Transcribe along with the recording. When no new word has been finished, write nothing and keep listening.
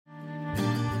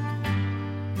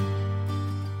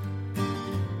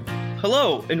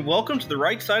Hello, and welcome to The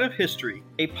Right Side of History,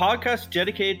 a podcast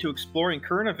dedicated to exploring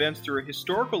current events through a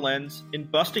historical lens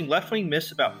and busting left-wing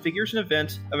myths about figures and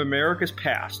events of America's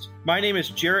past. My name is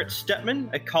Jarrett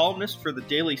Stetman, a columnist for The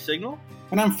Daily Signal.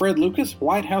 And I'm Fred Lucas,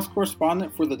 White House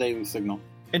correspondent for The Daily Signal.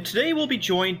 And today we'll be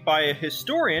joined by a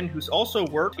historian who's also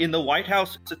worked in the White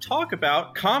House to talk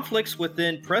about conflicts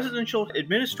within presidential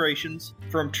administrations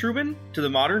from Truman to the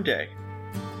modern day.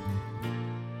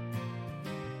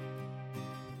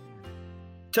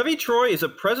 Tevye Troy is a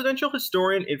presidential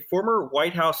historian and former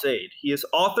White House aide. He is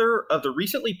author of the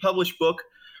recently published book,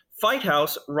 Fight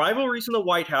House, Rivalries in the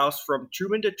White House from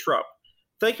Truman to Trump.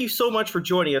 Thank you so much for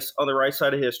joining us on The Right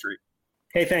Side of History.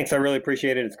 Hey, thanks. I really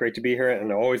appreciate it. It's great to be here,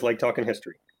 and I always like talking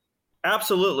history.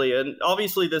 Absolutely. And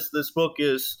obviously this book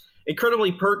is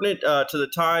incredibly pertinent to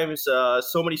the times.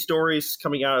 So many stories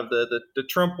coming out of the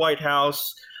Trump White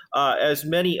House, as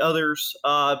many others.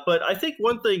 But I think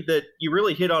one thing that you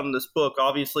really hit on in this book,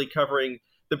 obviously covering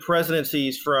the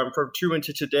presidencies from Truman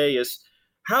to today, is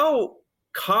how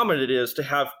common it is to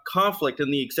have conflict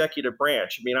in the executive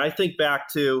branch. I mean, I think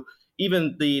back to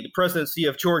even the presidency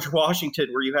of George Washington,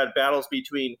 where you had battles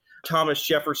between Thomas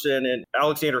Jefferson and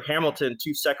Alexander Hamilton,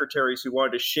 two secretaries who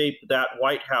wanted to shape that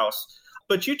White House.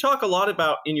 But you talk a lot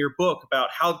about in your book about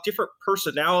how different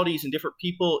personalities and different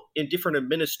people in different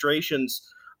administrations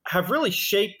have really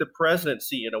shaped the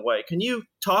presidency in a way. Can you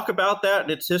talk about that and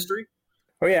its history?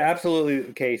 Oh, yeah, absolutely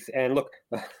the case. And look,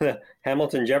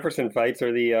 Hamilton-Jefferson fights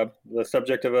are the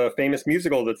subject of a famous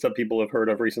musical that some people have heard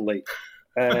of recently.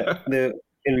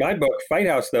 In my book, Fight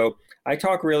House, though, I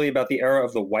talk really about the era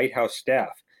of the White House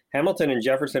staff. Hamilton and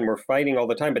Jefferson were fighting all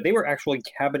the time, but they were actually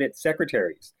cabinet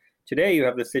secretaries. Today, you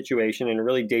have the situation, and it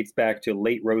really dates back to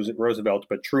late Roosevelt,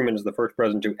 but Truman is the first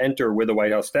president to enter with the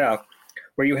White House staff,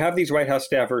 where you have these White House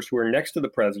staffers who are next to the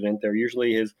president. They're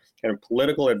usually his kind of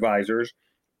political advisors,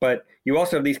 but you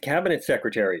also have these cabinet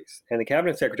secretaries, and the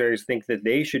cabinet secretaries think that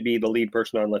they should be the lead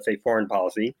person on, let's say, foreign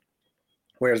policy,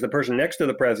 whereas the person next to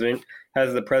the president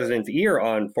has the president's ear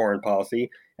on foreign policy,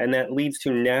 and that leads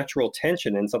to natural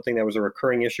tension, and something that was a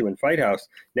recurring issue in Fight House,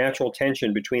 natural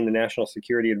tension between the National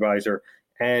Security Advisor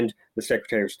and the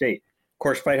Secretary of State. Of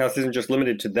course, Fight House isn't just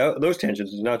limited to those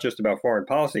tensions. It's not just about foreign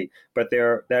policy, but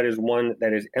that is one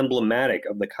that is emblematic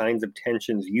of the kinds of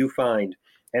tensions you find.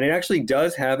 And it actually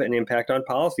does have an impact on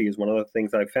policy, is one of the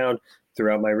things I've found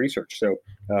throughout my research. So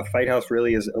Fight House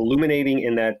really is illuminating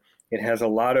in that it has a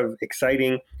lot of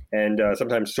exciting and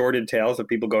sometimes sordid tales of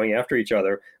people going after each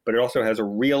other, but it also has a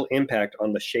real impact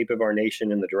on the shape of our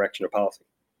nation and the direction of policy.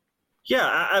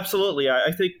 Yeah, absolutely.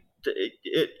 I think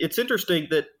it's interesting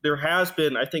that there has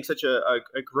been, I think, such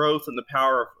a growth in the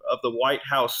power of the White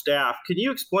House staff. Can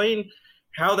you explain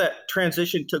how that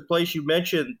transition took place? You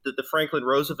mentioned that the Franklin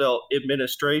Roosevelt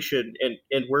administration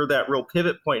and where that real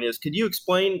pivot point is. Could you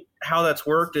explain how that's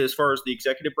worked as far as the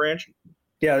executive branch?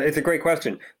 Yeah, it's a great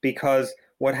question, because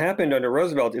what happened under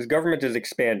Roosevelt is government is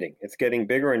expanding. It's getting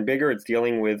bigger and bigger. It's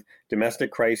dealing with domestic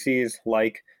crises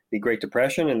like the Great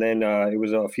Depression, and then it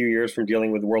was a few years from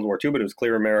dealing with World War II, but it was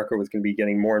clear America was going to be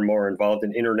getting more and more involved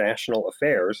in international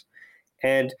affairs.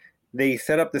 And they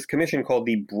set up this commission called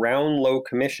the Brownlow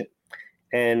Commission.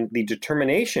 And the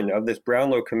determination of this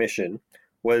Brownlow Commission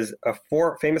was a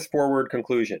famous four-word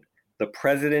conclusion: the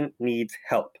president needs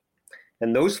help.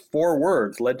 And those four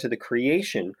words led to the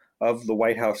creation of the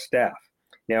White House staff.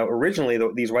 Now, originally,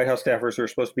 these White House staffers were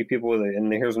supposed to be people with,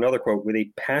 and here's another quote, with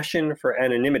a passion for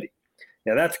anonymity.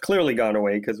 Now, that's clearly gone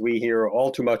away because we hear all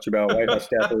too much about White House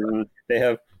staffers, and they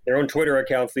have their own Twitter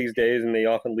accounts these days, and they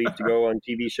often leave to go on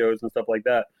TV shows and stuff like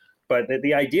that. But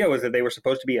the idea was that they were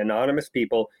supposed to be anonymous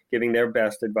people giving their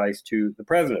best advice to the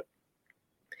president.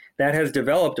 That has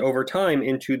developed over time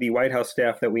into the White House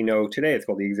staff that we know today. It's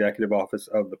called the Executive Office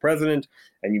of the President,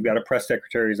 and you've got a press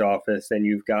secretary's office, and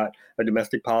you've got a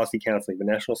domestic policy council, the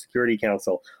National Security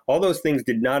Council. All those things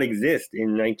did not exist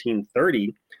in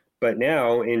 1930, but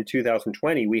now in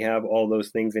 2020, we have all those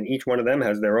things, and each one of them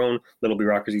has their own little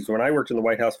bureaucracies. When I worked in the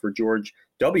White House for George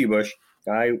W. Bush,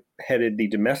 I headed the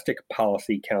Domestic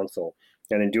Policy Council.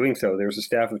 And in doing so, there was a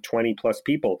staff of 20 plus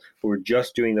people who were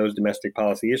just doing those domestic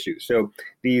policy issues. So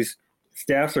these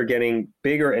staffs are getting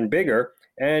bigger and bigger,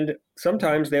 and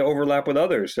sometimes they overlap with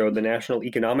others. So the National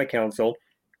Economic Council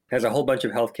has a whole bunch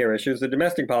of healthcare issues. The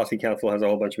Domestic Policy Council has a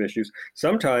whole bunch of issues.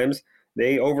 Sometimes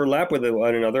they overlap with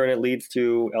one another, and it leads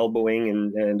to elbowing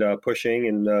and pushing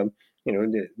and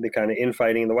the kind of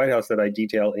infighting in the White House that I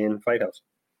detail in Fight House.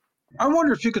 I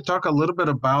wonder if you could talk a little bit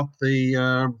about the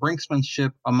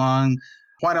brinksmanship among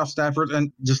White House staffers,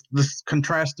 and just this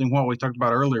contrasting what we talked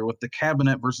about earlier with the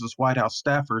cabinet versus White House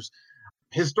staffers.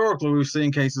 historically, we've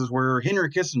seen cases where Henry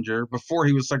Kissinger, before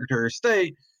he was Secretary of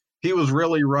State, he was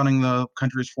really running the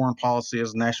country's foreign policy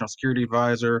as national security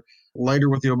advisor. Later,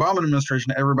 with the Obama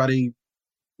administration, everybody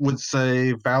would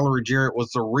say Valerie Jarrett was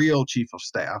the real chief of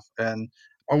staff. And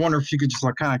I wonder if you could just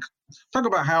like kind of talk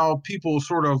about how people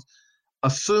sort of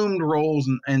assumed roles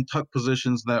and took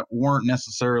positions that weren't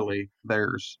necessarily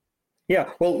theirs.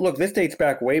 Yeah, well, look, this dates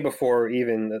back way before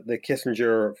even the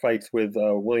Kissinger fights with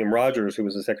William Rogers, who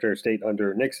was the Secretary of State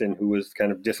under Nixon, who was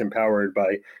kind of disempowered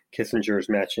by Kissinger's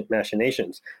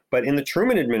machinations. But in the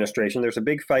Truman administration, there's a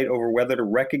big fight over whether to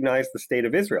recognize the state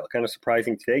of Israel. Kind of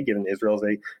surprising today, given Israel is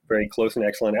a very close and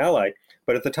excellent ally.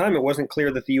 But at the time, it wasn't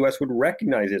clear that the U.S. would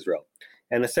recognize Israel.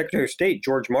 And the Secretary of State,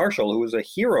 George Marshall, who was a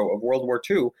hero of World War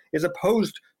II, is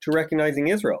opposed to recognizing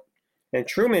Israel. And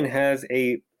Truman has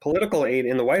a political aide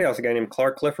in the White House, a guy named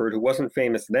Clark Clifford, who wasn't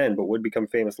famous then but would become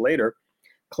famous later.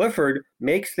 Clifford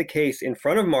makes the case in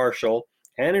front of Marshall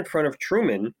and in front of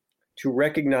Truman to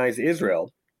recognize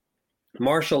Israel.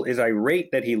 Marshall is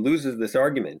irate that he loses this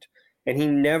argument, and he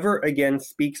never again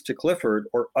speaks to Clifford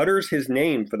or utters his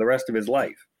name for the rest of his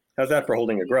life. How's that for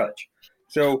holding a grudge?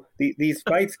 So these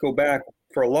fights go back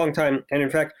for a long time. And in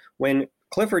fact, when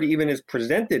Clifford even is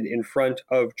presented in front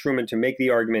of Truman to make the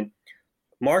argument,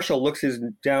 Marshall looks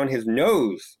down his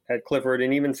nose at Clifford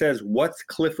and even says, "What's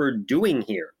Clifford doing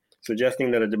here?"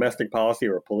 Suggesting that a domestic policy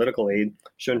or a political aid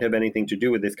shouldn't have anything to do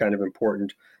with this kind of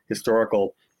important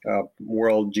historical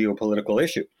world geopolitical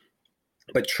issue.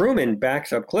 But Truman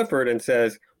backs up Clifford and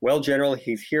says, "Well, General,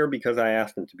 he's here because I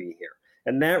asked him to be here."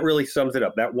 And that really sums it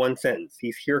up, that one sentence.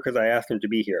 He's here because I asked him to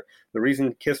be here. The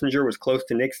reason Kissinger was close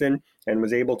to Nixon and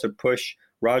was able to push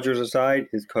Rogers aside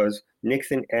is because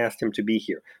Nixon asked him to be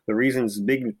here. The reason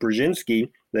Zbigniew Brzezinski,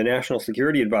 the national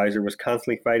security advisor, was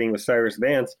constantly fighting with Cyrus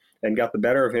Vance and got the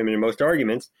better of him in most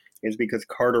arguments is because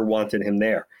Carter wanted him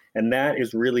there. And that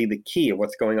is really the key of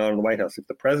what's going on in the White House. If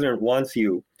the president wants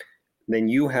you, then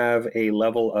you have a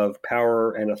level of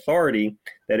power and authority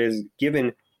that is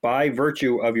given by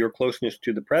virtue of your closeness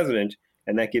to the president,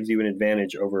 and that gives you an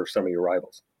advantage over some of your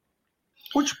rivals.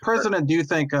 Which president do you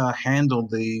think handled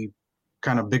the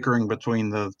kind of bickering between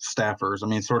the staffers? I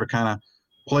mean, sort of kind of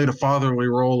played a fatherly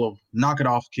role of knock it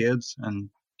off, kids,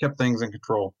 and kept things in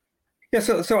control. Yeah,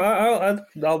 so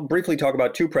I'll briefly talk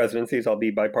about two presidencies. I'll be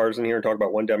bipartisan here and talk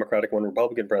about one Democratic, one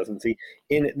Republican presidency.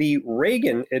 In the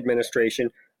Reagan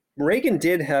administration, Reagan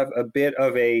did have a bit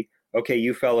of a, okay,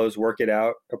 you fellows work it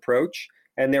out approach.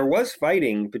 And there was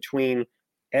fighting between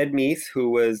Ed Meese, who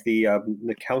was the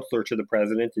counselor to the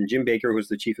president, and Jim Baker, who was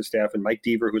the chief of staff, and Mike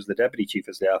Deaver, who was the deputy chief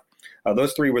of staff.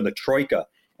 Those three were the troika.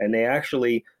 And they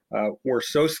actually were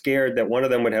so scared that one of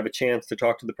them would have a chance to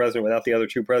talk to the president without the other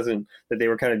two presidents that they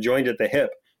were kind of joined at the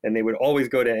hip. And they would always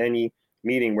go to any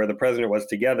meeting where the president was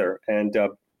together. And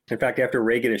in fact, after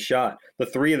Reagan is shot, the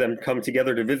three of them come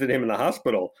together to visit him in the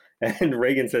hospital. And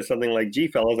Reagan says something like, "Gee,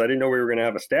 fellas, I didn't know we were going to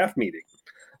have a staff meeting."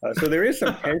 So there is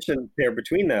some tension there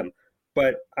between them.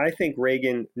 But I think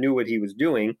Reagan knew what he was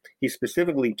doing. He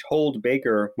specifically told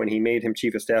Baker when he made him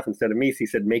chief of staff instead of Meese, he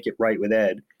said, "Make it right with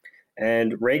Ed."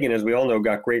 And Reagan, as we all know,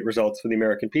 got great results for the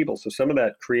American people. So some of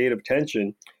that creative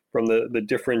tension from the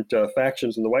different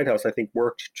factions in the White House, I think,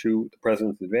 worked to the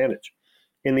president's advantage.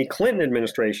 In the Clinton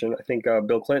administration, I think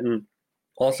Bill Clinton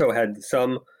also had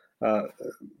some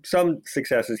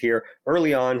successes here.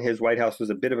 Early on, his White House was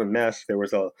a bit of a mess. There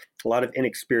was a lot of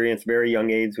inexperienced, very young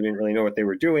aides who didn't really know what they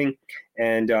were doing,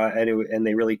 and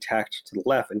they really tacked to the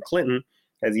left. And Clinton,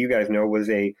 as you guys know, was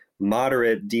a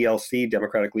moderate DLC,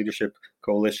 Democratic Leadership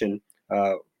Coalition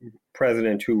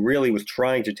president who really was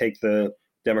trying to take the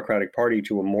Democratic Party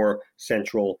to a more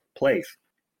central place.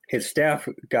 His staff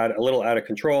got a little out of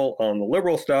control on the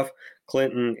liberal stuff.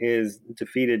 Clinton is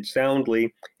defeated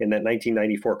soundly in that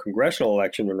 1994 congressional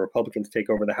election when Republicans take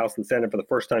over the House and Senate for the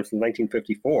first time since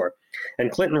 1954.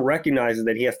 And Clinton recognizes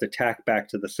that he has to tack back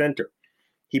to the center.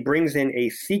 He brings in a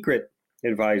secret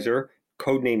advisor,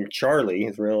 codenamed Charlie.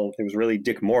 It was really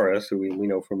Dick Morris, who we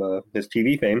know from his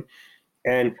TV fame.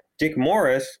 And Dick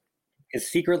Morris is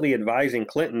secretly advising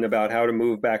Clinton about how to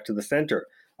move back to the center.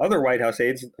 Other White House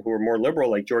aides who are more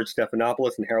liberal, like George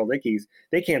Stephanopoulos and Harold Ickes,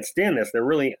 they can't stand this. They're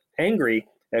really angry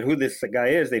at who this guy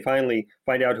is. They finally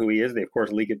find out who he is. They, of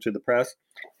course, leak it to the press.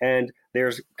 And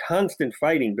there's constant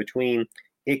fighting between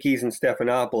Ickes and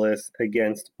Stephanopoulos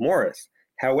against Morris.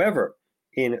 However,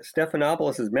 in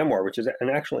Stephanopoulos' memoir, which is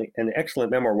actually an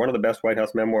excellent memoir, one of the best White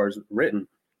House memoirs written,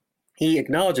 he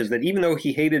acknowledges that even though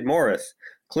he hated Morris,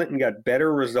 Clinton got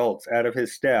better results out of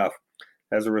his staff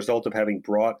as a result of having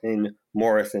brought in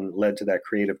Morris and led to that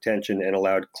creative tension and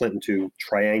allowed Clinton to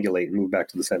triangulate and move back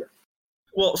to the center.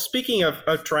 Well, speaking of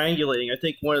triangulating, I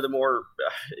think one of the more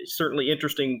certainly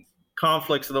interesting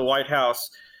conflicts in the White House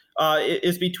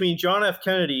is between John F.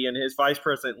 Kennedy and his Vice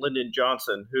President Lyndon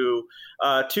Johnson, who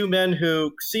two men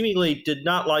who seemingly did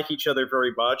not like each other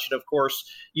very much. And of course,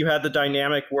 you had the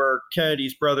dynamic where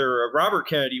Kennedy's brother, Robert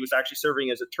Kennedy, was actually serving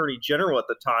as Attorney General at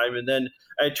the time, and then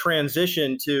a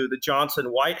transition to the Johnson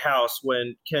White House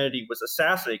when Kennedy was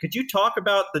assassinated. Could you talk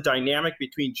about the dynamic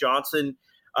between Johnson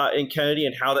and Kennedy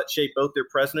and how that shaped both their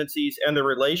presidencies and the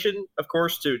relation, of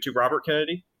course, to Robert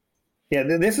Kennedy? Yeah,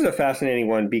 this is a fascinating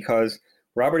one because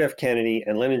Robert F. Kennedy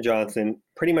and Lyndon Johnson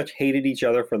pretty much hated each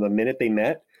other from the minute they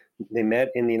met. They met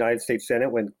in the United States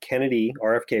Senate when Kennedy,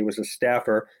 RFK, was a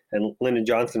staffer and Lyndon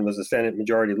Johnson was the Senate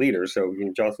Majority Leader. So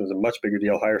Johnson was a much bigger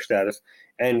deal, higher status.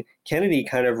 And Kennedy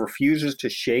kind of refuses to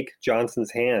shake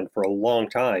Johnson's hand for a long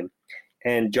time.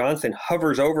 And Johnson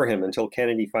hovers over him until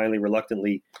Kennedy finally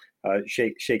reluctantly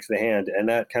shakes the hand. And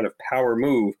that kind of power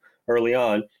move early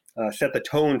on set the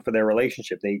tone for their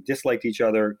relationship. They disliked each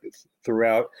other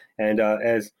throughout. And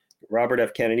as Robert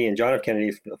F. Kennedy and John F.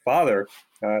 Kennedy's father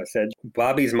said,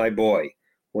 "Bobby's my boy.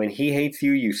 When he hates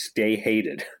you, you stay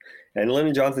hated." And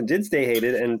Lyndon Johnson did stay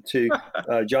hated. And to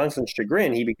Johnson's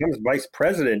chagrin, he becomes vice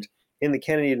president in the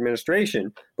Kennedy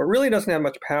administration, but really doesn't have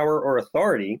much power or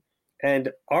authority.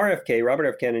 And RFK, Robert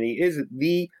F. Kennedy, is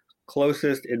the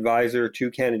closest advisor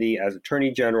to Kennedy as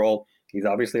Attorney General. He's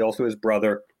obviously also his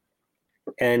brother.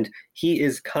 And he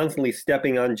is constantly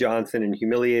stepping on Johnson and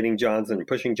humiliating Johnson and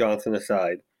pushing Johnson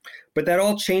aside. But that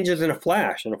all changes in a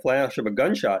flash of a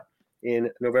gunshot.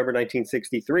 In November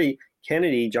 1963,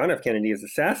 John F. Kennedy, is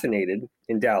assassinated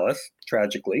in Dallas,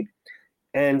 tragically.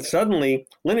 And suddenly,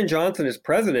 Lyndon Johnson is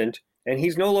president, and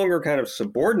he's no longer kind of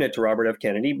subordinate to Robert F.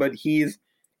 Kennedy, but he's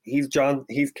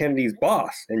Kennedy's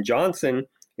boss. And Johnson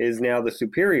is now the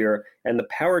superior, and the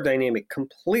power dynamic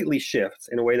completely shifts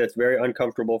in a way that's very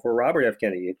uncomfortable for Robert F.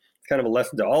 Kennedy. It's kind of a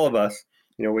lesson to all of us.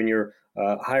 When you're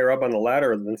higher up on the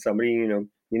ladder than somebody, you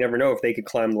never know if they could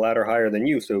climb the ladder higher than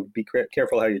you, so be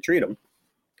careful how you treat them.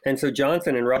 And so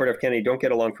Johnson and Robert F. Kennedy don't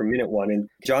get along from minute one. In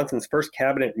Johnson's first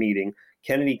cabinet meeting,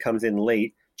 Kennedy comes in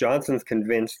late. Johnson's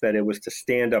convinced that it was to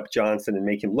stand up Johnson and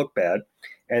make him look bad.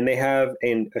 And they have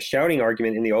a shouting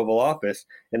argument in the Oval Office,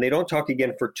 and they don't talk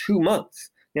again for 2 months.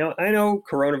 Now, I know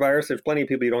coronavirus, there's plenty of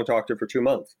people you don't talk to for 2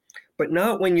 months, but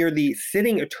not when you're the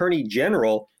sitting attorney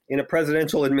general in a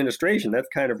presidential administration. That's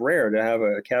kind of rare to have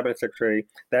a cabinet secretary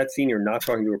that senior not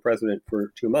talking to a president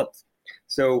for 2 months.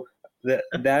 So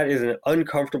that is an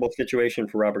uncomfortable situation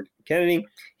for Robert Kennedy.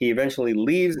 He eventually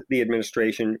leaves the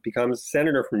administration, becomes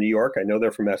senator from New York. I know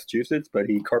they're from Massachusetts, but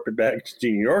he carpetbagged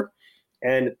to New York.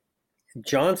 And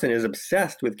Johnson is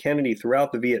obsessed with Kennedy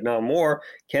throughout the Vietnam War.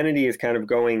 Kennedy is kind of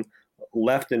going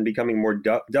left and becoming more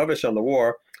dovish on the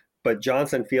war, but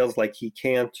Johnson feels like he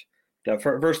can't.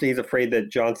 Firstly, he's afraid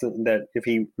that if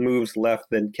he moves left,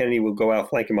 then Kennedy will go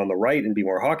outflank him on the right and be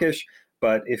more hawkish.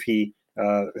 But if he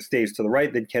stays to the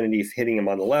right, then Kennedy's hitting him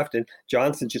on the left. And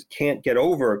Johnson just can't get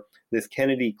over this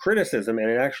Kennedy criticism, and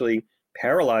it actually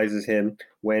paralyzes him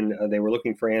when they were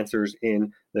looking for answers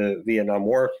in the Vietnam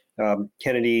War.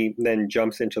 Kennedy then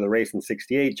jumps into the race in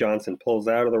 1968. Johnson pulls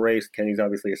out of the race. Kennedy's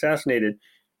obviously assassinated.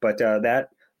 But that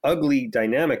ugly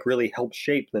dynamic really helped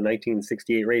shape the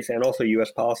 1968 race and also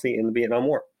U.S. policy in the Vietnam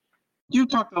War. You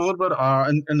talked a little bit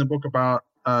in the book about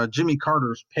Jimmy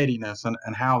Carter's pettiness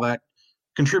and how that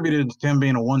contributed to him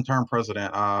being a one-term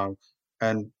president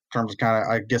in terms of kind of,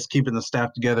 I guess, keeping the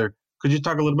staff together. Could you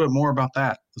talk a little bit more about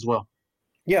that as well?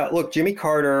 Yeah, look, Jimmy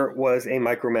Carter was a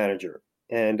micromanager.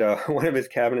 And one of his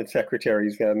cabinet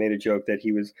secretaries made a joke that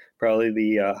he was probably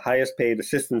the highest paid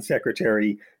assistant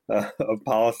secretary of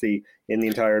policy in the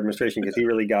entire administration, because he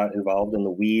really got involved in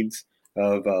the weeds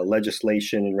of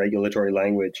legislation and regulatory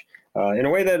language in a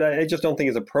way that I just don't think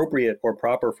is appropriate or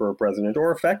proper for a president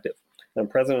or effective. And a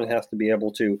president has to be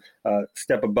able to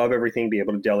step above everything, be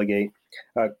able to delegate.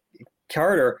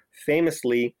 Carter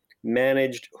famously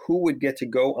managed who would get to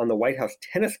go on the White House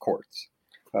tennis courts,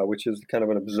 which is kind of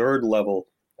an absurd level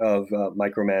of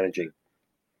micromanaging.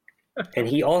 And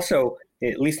he also,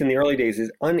 at least in the early days,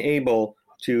 is unable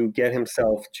to get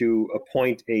himself to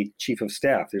appoint a chief of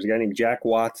staff. There's a guy named Jack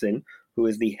Watson, who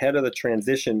is the head of the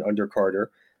transition under Carter.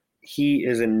 He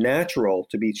is a natural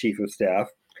to be chief of staff,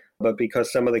 but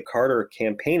because some of the Carter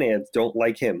campaign ads don't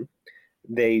like him,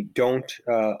 they don't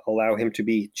allow him to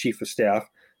be chief of staff.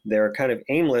 They're kind of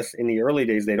aimless in the early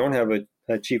days. They don't have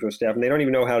a chief of staff, and they don't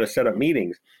even know how to set up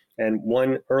meetings. And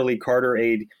one early Carter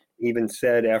aide even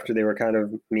said, after they were kind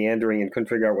of meandering and couldn't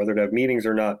figure out whether to have meetings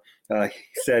or not,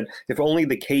 he said, if only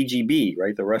the KGB,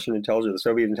 right, the Russian intelligence, the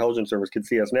Soviet intelligence service could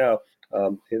see us now,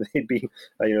 they'd be,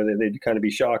 they'd kind of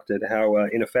be shocked at how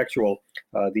ineffectual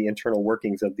the internal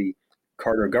workings of the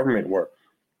Carter government were.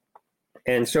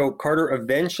 And so Carter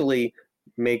eventually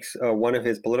makes one of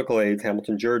his political aides,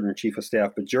 Hamilton Jordan, chief of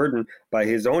staff. But Jordan, by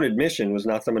his own admission, was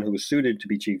not someone who was suited to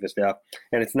be chief of staff.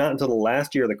 And it's not until the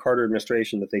last year of the Carter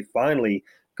administration that they finally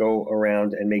go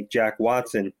around and make Jack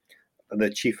Watson the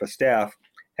chief of staff.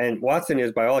 And Watson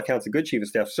is, by all accounts, a good chief of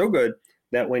staff, so good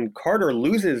that when Carter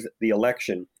loses the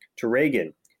election to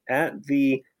Reagan, at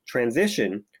the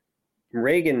transition,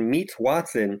 Reagan meets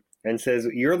Watson and says,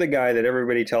 "You're the guy that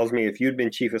everybody tells me if you'd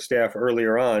been chief of staff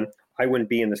earlier on, I wouldn't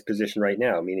be in this position right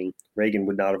now," meaning Reagan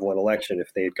would not have won election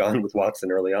if they had gone with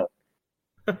Watson early on.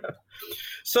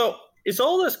 So is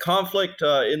all this conflict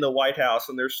in the White House,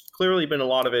 and there's clearly been a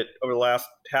lot of it over the last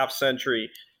half century,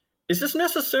 is this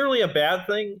necessarily a bad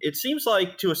thing? It seems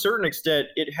like to a certain extent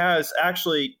it has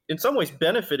actually in some ways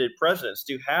benefited presidents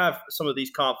to have some of these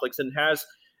conflicts and has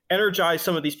energized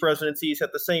some of these presidencies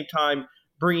at the same time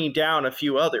bringing down a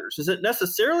few others. Is it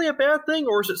necessarily a bad thing,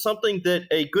 or is it something that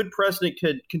a good president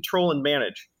could control and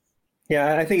manage?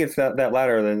 Yeah, I think it's that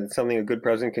latter, that it's something a good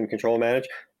president can control and manage.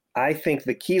 I think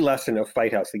the key lesson of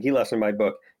Fight House, the key lesson in my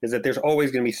book, is that there's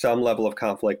always going to be some level of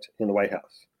conflict in the White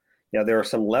House. Now, there are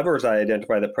some levers I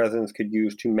identify that presidents could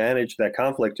use to manage that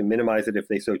conflict, to minimize it if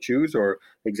they so choose, or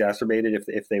exacerbate it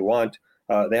if they want.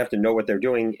 They have to know what they're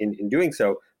doing in doing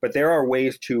so, but there are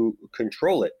ways to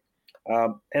control it.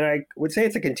 And I would say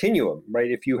it's a continuum,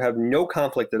 right? If you have no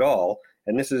conflict at all,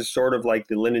 and this is sort of like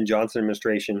the Lyndon Johnson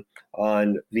administration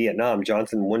on Vietnam,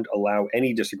 Johnson wouldn't allow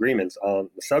any disagreements on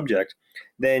the subject,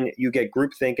 then you get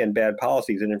groupthink and bad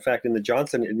policies. And in fact, in the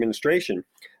Johnson administration,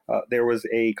 there was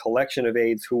a collection of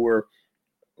aides who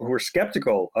were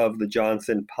skeptical of the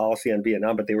Johnson policy on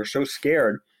Vietnam, but they were so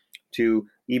scared to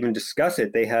even discuss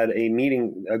it. They had a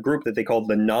group that they called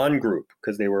the non-group,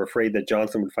 because they were afraid that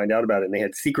Johnson would find out about it. And they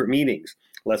had secret meetings,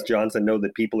 lest Johnson know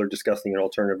that people are discussing an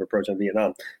alternative approach on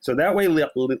Vietnam. So that way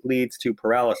leads to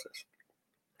paralysis.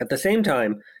 At the same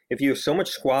time, if you have so much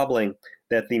squabbling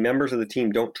that the members of the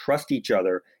team don't trust each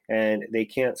other and they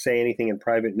can't say anything in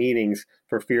private meetings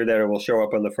for fear that it will show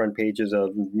up on the front pages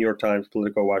of New York Times,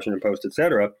 Politico, Washington Post,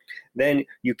 etc., then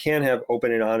you can have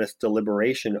open and honest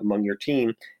deliberation among your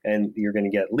team, and you're going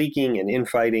to get leaking and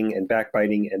infighting and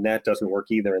backbiting, and that doesn't work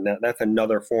either, and that's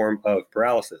another form of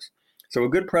paralysis. So a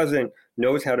good president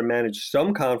knows how to manage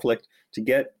some conflict to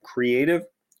get creative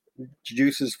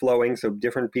juices flowing, so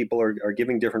different people are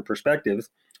giving different perspectives,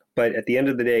 but at the end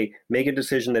of the day, make a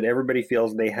decision that everybody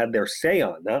feels they had their say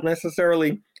on, not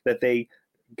necessarily that they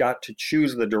got to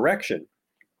choose the direction,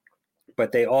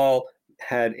 but they all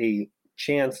had a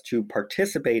chance to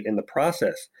participate in the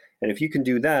process. And if you can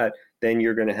do that, then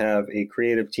you're going to have a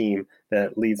creative team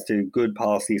that leads to good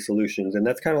policy solutions. And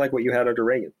that's kind of like what you had under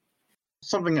Reagan.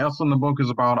 Something else in the book is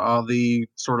about the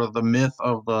sort of the myth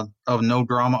of no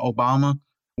drama Obama.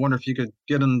 I wonder if you could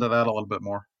get into that a little bit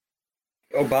more.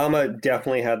 Obama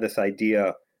definitely had this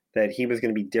idea that he was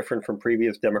going to be different from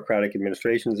previous Democratic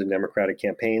administrations and Democratic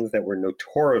campaigns that were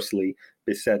notoriously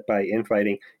beset by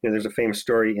infighting. There's a famous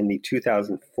story in the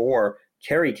 2004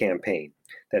 Kerry campaign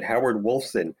that Howard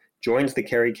Wolfson joins the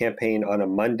Kerry campaign on a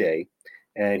Monday,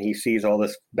 and he sees all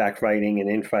this backfighting and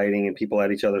infighting and people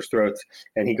at each other's throats,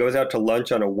 and he goes out to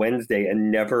lunch on a Wednesday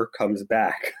and never comes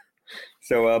back.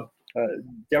 So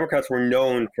Democrats were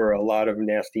known for a lot of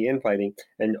nasty infighting,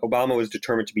 and Obama was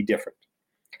determined to be different.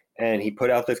 And he put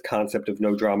out this concept of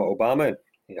no drama Obama.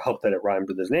 He hoped that it rhymed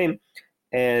with his name.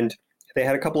 And they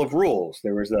had a couple of rules.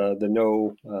 There was the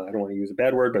no, I don't want to use a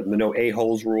bad word, but the no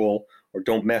a-holes rule, or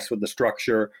don't mess with the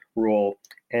structure rule.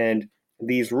 And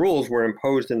these rules were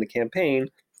imposed in the campaign.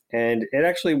 And it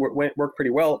actually worked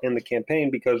pretty well in the campaign,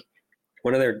 because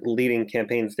one of their leading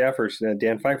campaign staffers,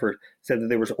 Dan Pfeiffer, said that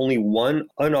there was only one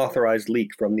unauthorized leak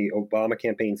from the Obama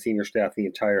campaign senior staff the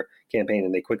entire campaign,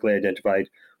 and they quickly identified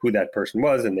who that person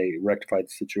was, and they rectified the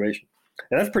situation.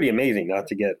 And that's pretty amazing, not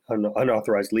to get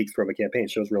unauthorized leaks from a campaign.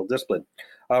 It shows real discipline.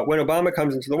 When Obama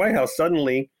comes into the White House,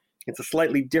 suddenly it's a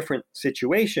slightly different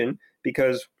situation,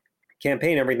 because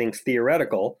campaign, everything's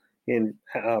theoretical. In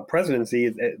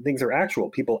presidency, things are actual.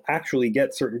 People actually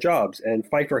get certain jobs. And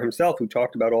Pfeiffer himself, who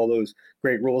talked about all those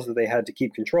great rules that they had to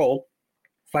keep control,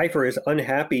 Pfeiffer is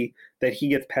unhappy that he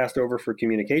gets passed over for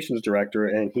communications director,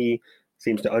 and he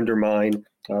seems to undermine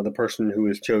the person who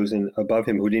is chosen above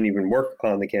him, who didn't even work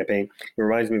on the campaign. It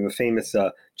reminds me of a famous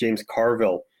James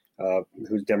Carville,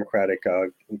 who's Democratic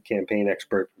campaign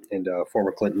expert and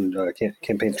former Clinton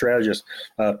campaign strategist.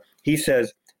 He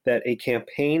says that a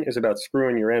campaign is about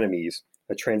screwing your enemies,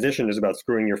 a transition is about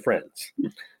screwing your friends.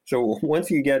 So once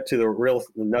you get to the real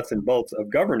nuts and bolts of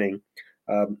governing,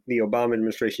 the Obama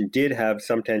administration did have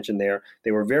some tension there.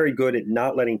 They were very good at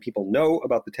not letting people know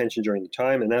about the tension during the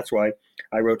time, and that's why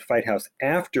I wrote Fight House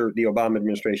after the Obama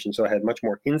administration, so I had much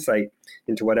more insight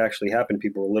into what actually happened.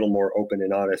 People were a little more open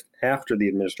and honest after the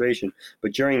administration,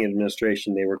 but during the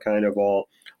administration, they were kind of all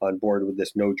on board with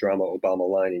this no drama Obama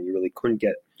line, and you really couldn't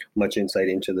get much insight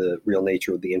into the real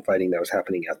nature of the infighting that was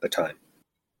happening at the time.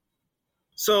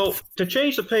 So to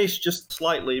change the pace just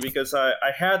slightly, because I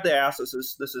had to ask this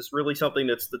is really something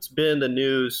that's been in the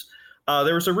news.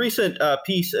 There was a recent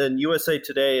piece in USA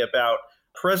Today about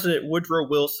President Woodrow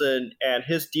Wilson and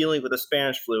his dealing with the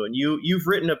Spanish flu, and you've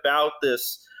written about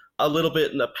this a little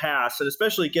bit in the past, and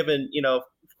especially given, of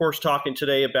course, talking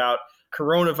today about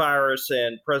coronavirus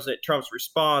and President Trump's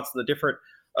response and the different,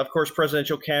 of course,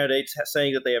 presidential candidates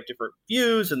saying that they have different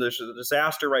views, and there's a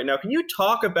disaster right now. Can you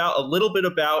talk about a little bit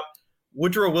about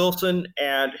Woodrow Wilson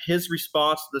and his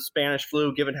response to the Spanish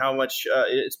flu, given how much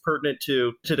it's pertinent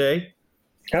to today?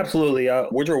 Absolutely.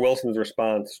 Woodrow Wilson's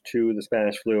response to the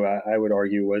Spanish flu, I would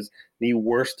argue, was the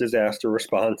worst disaster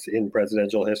response in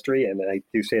presidential history. And I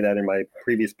do say that in my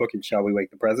previous book, in Shall We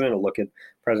Wake the President, a look at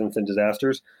presidents and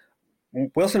disasters.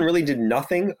 Wilson really did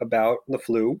nothing about the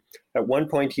flu. At one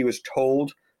point, he was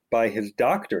told by his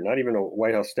doctor, not even a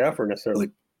White House staffer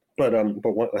necessarily, but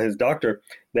his doctor,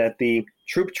 that the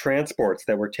troop transports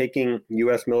that were taking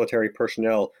U.S. military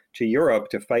personnel to Europe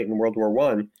to fight in World War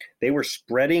I, they were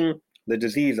spreading the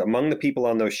disease among the people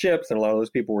on those ships, and a lot of those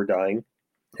people were dying.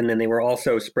 And then they were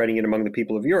also spreading it among the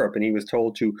people of Europe. And he was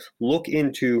told to look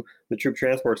into the troop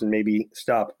transports and maybe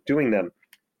stop doing them.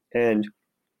 And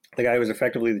the guy who was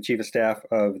effectively the chief of staff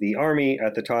of the Army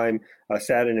at the time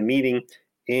sat in a meeting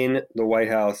in the White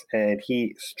House, and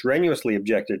he strenuously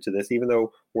objected to this, even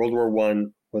though World War I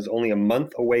was only a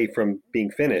month away from being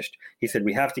finished. He said,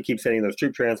 we have to keep sending those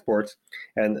troop transports.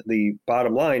 And the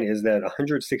bottom line is that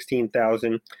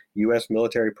 116,000 U.S.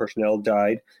 military personnel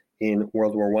died in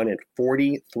World War I, and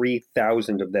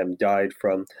 43,000 of them died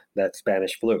from that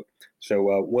Spanish flu.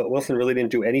 So Wilson really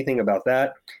didn't do anything about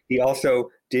that. He also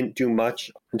didn't do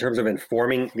much in terms of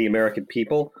informing the American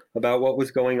people about what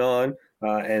was going on.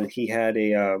 And he had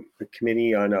a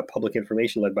committee on public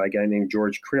information led by a guy named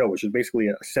George Creel, which is basically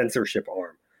a censorship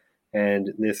arm.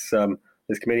 And this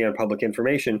committee on public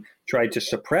information tried to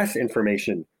suppress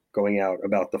information going out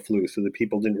about the flu so that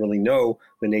people didn't really know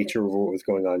the nature of what was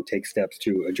going on, take steps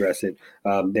to address it.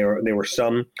 There were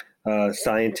some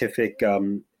scientific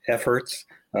efforts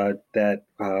that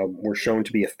were shown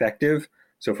to be effective.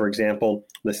 So, for example,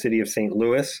 the city of St.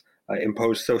 Louis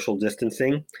imposed social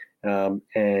distancing,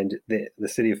 and the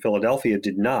city of Philadelphia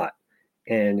did not.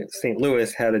 And St.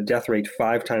 Louis had a death rate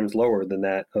 5 times lower than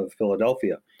that of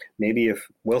Philadelphia. Maybe if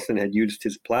Wilson had used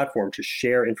his platform to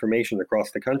share information across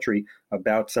the country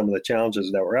about some of the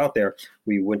challenges that were out there,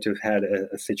 we wouldn't have had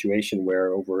a situation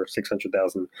where over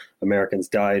 600,000 Americans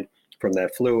died from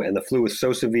that flu. And the flu was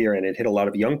so severe, and it hit a lot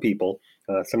of young people,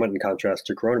 somewhat in contrast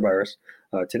to coronavirus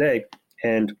today.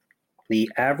 And the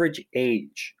average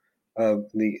age of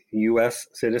the U.S.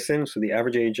 citizens, so the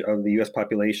average age of the U.S.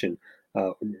 population,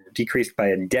 decreased by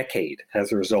a decade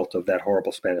as a result of that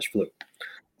horrible Spanish flu.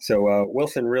 So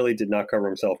Wilson really did not cover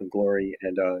himself in glory,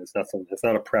 and it's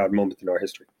not a proud moment in our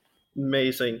history.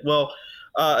 Amazing. Well,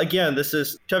 again, this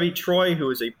is Tevye Troy, who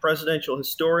is a presidential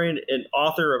historian and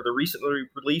author of the recently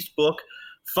released book,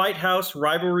 Fight House,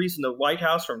 Rivalries in the White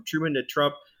House from Truman to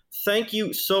Trump. Thank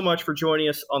you so much for joining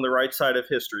us on the right side of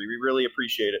history. We really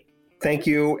appreciate it. Thank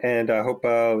you, and I hope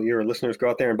your listeners go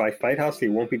out there and buy Fight House. So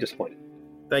you won't be disappointed.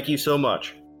 Thank you so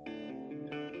much.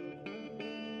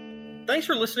 Thanks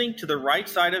for listening to The Right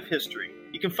Side of History.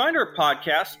 You can find our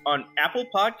podcast on Apple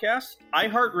Podcasts,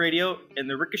 iHeartRadio, and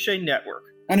the Ricochet Network.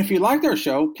 And if you liked our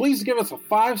show, please give us a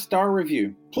 5-star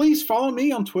review. Please follow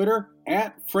me on Twitter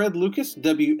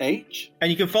 @FredLucasWH. And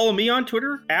you can follow me on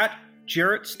Twitter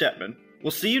 @JarrettStepman.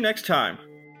 We'll see you next time.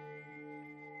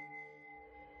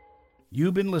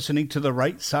 You've been listening to The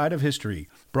Right Side of History,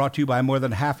 brought to you by more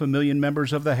than 500,000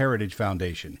 members of the Heritage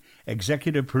Foundation.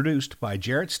 Executive produced by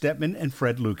Jarrett Stepman and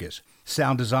Fred Lucas.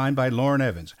 Sound designed by Lauren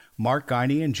Evans, Mark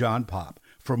Guiney, and John Popp.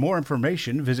 For more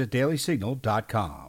information, visit dailysignal.com.